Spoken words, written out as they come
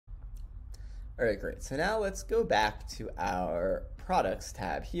All right, great. So now let's go back to our products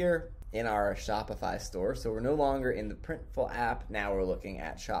tab here in our Shopify store. So we're no longer in the Printful app. Now we're looking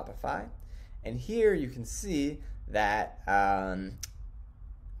at Shopify. And here you can see that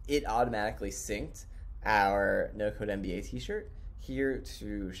it automatically synced our No Code MBA t-shirt here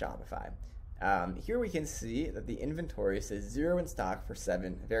to Shopify. Here we can see that the inventory says 0 in stock for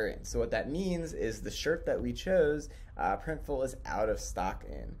 7 variants. So what that means is the shirt that we chose, Printful is out of stock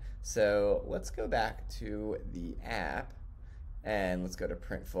in. So let's go back to the app and let's go to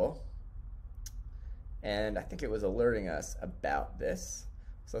Printful. And I think it was alerting us about this.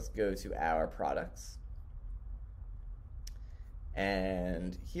 So let's go to our products.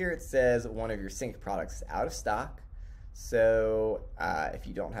 And here it says one of your synced products is out of stock. So if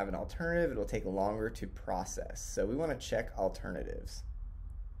you don't have an alternative, it'll take longer to process. So we want to check alternatives.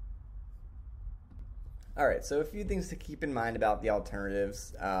 All right, so a few things to keep in mind about the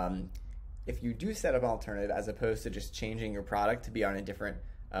alternatives. If you do set up an alternative as opposed to just changing your product to be on a different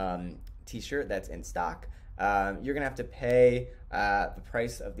t-shirt that's in stock, you're gonna have to pay the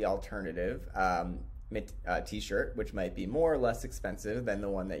price of the alternative t-shirt, which might be more or less expensive than the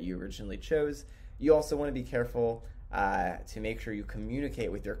one that you originally chose. You also want to be careful to make sure you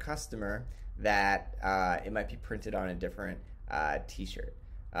communicate with your customer that it might be printed on a different t-shirt.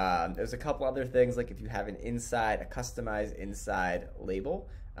 There's a couple other things, like if you have a customized inside label,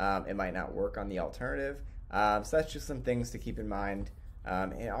 it might not work on the alternative. So that's just some things to keep in mind.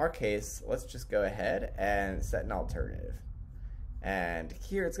 In our case, let's just go ahead and set an alternative. And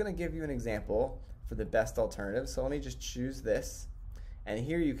here it's going to give you an example for the best alternative. So let me just choose this. And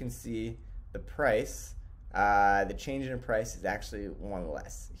here you can see the price. The change in price is actually one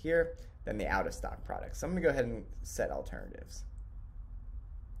less here than the out of stock product. So I'm going to go ahead and set alternatives.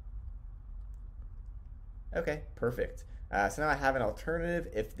 Okay, perfect. So now I have an alternative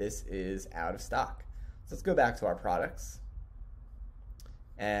if this is out of stock. So let's go back to our products.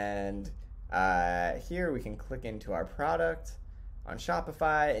 And here we can click into our product on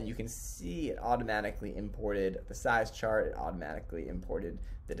Shopify, and you can see it automatically imported the size chart, it automatically imported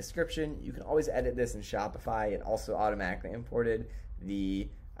the description. You can always edit this in Shopify. It also automatically imported the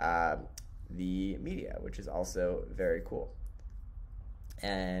media, which is also very cool.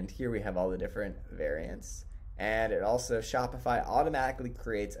 And here we have all the different variants. And it also, Shopify automatically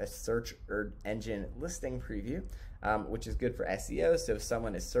creates a search engine listing preview, which is good for SEO. So if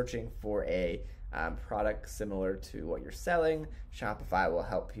someone is searching for a product similar to what you're selling, Shopify will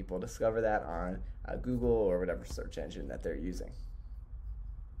help people discover that on Google or whatever search engine that they're using.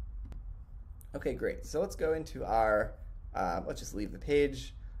 Okay, great. So let's go into our, let's just leave the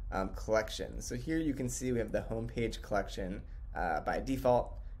page, collection. So here you can see we have the homepage collection by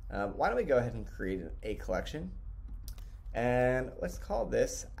default. Why don't we go ahead and create a collection? And let's call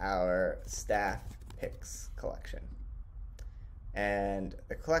this our staff picks collection. And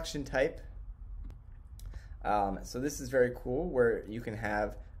the collection type, so this is very cool, where you can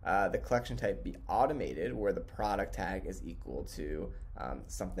have the collection type be automated, where the product tag is equal to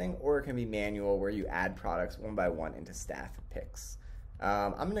something, or it can be manual, where you add products one by one into staff picks.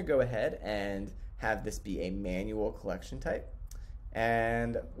 I'm going to go ahead and have this be a manual collection type,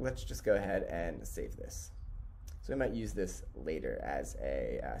 and let's just go ahead and save this. So we might use this later as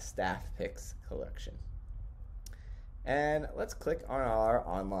a staff picks collection. And let's click on our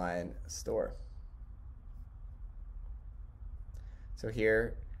online store. So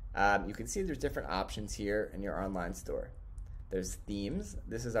here you can see there's different options here in your online store. There's themes.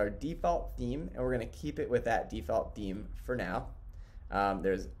 This is our default theme, and we're going to keep it with that default theme for now.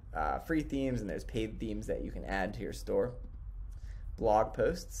 There's free themes and there's paid themes that you can add to your store. Blog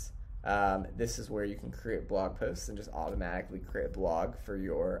posts. This is where you can create blog posts and just automatically create a blog for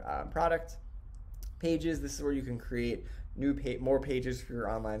your product. Pages. This is where you can create more pages for your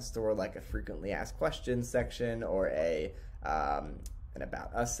online store, like a frequently asked questions section or an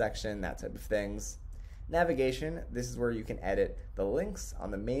about us section, that type of things. Navigation. This is where you can edit the links on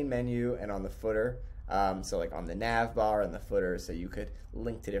the main menu and on the footer. So like on the nav bar and the footer, so you could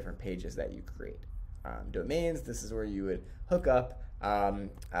link to different pages that you create. Domains. This is where you would hook up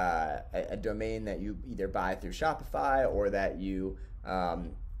a domain that you either buy through Shopify or that you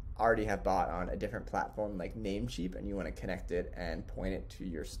already have bought on a different platform like Namecheap, and you want to connect it and point it to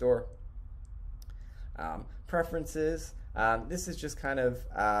your store. Preferences. This is just kind of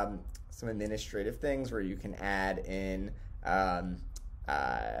some administrative things where you can add in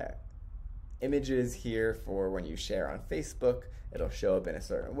images here for when you share on Facebook. It'll show up in a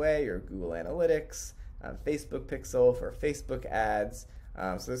certain way, or Google Analytics, Facebook Pixel for Facebook ads.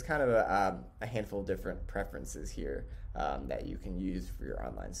 So there's kind of a handful of different preferences here that you can use for your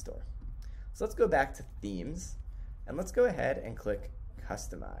online store. So let's go back to themes, and let's go ahead and click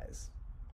customize.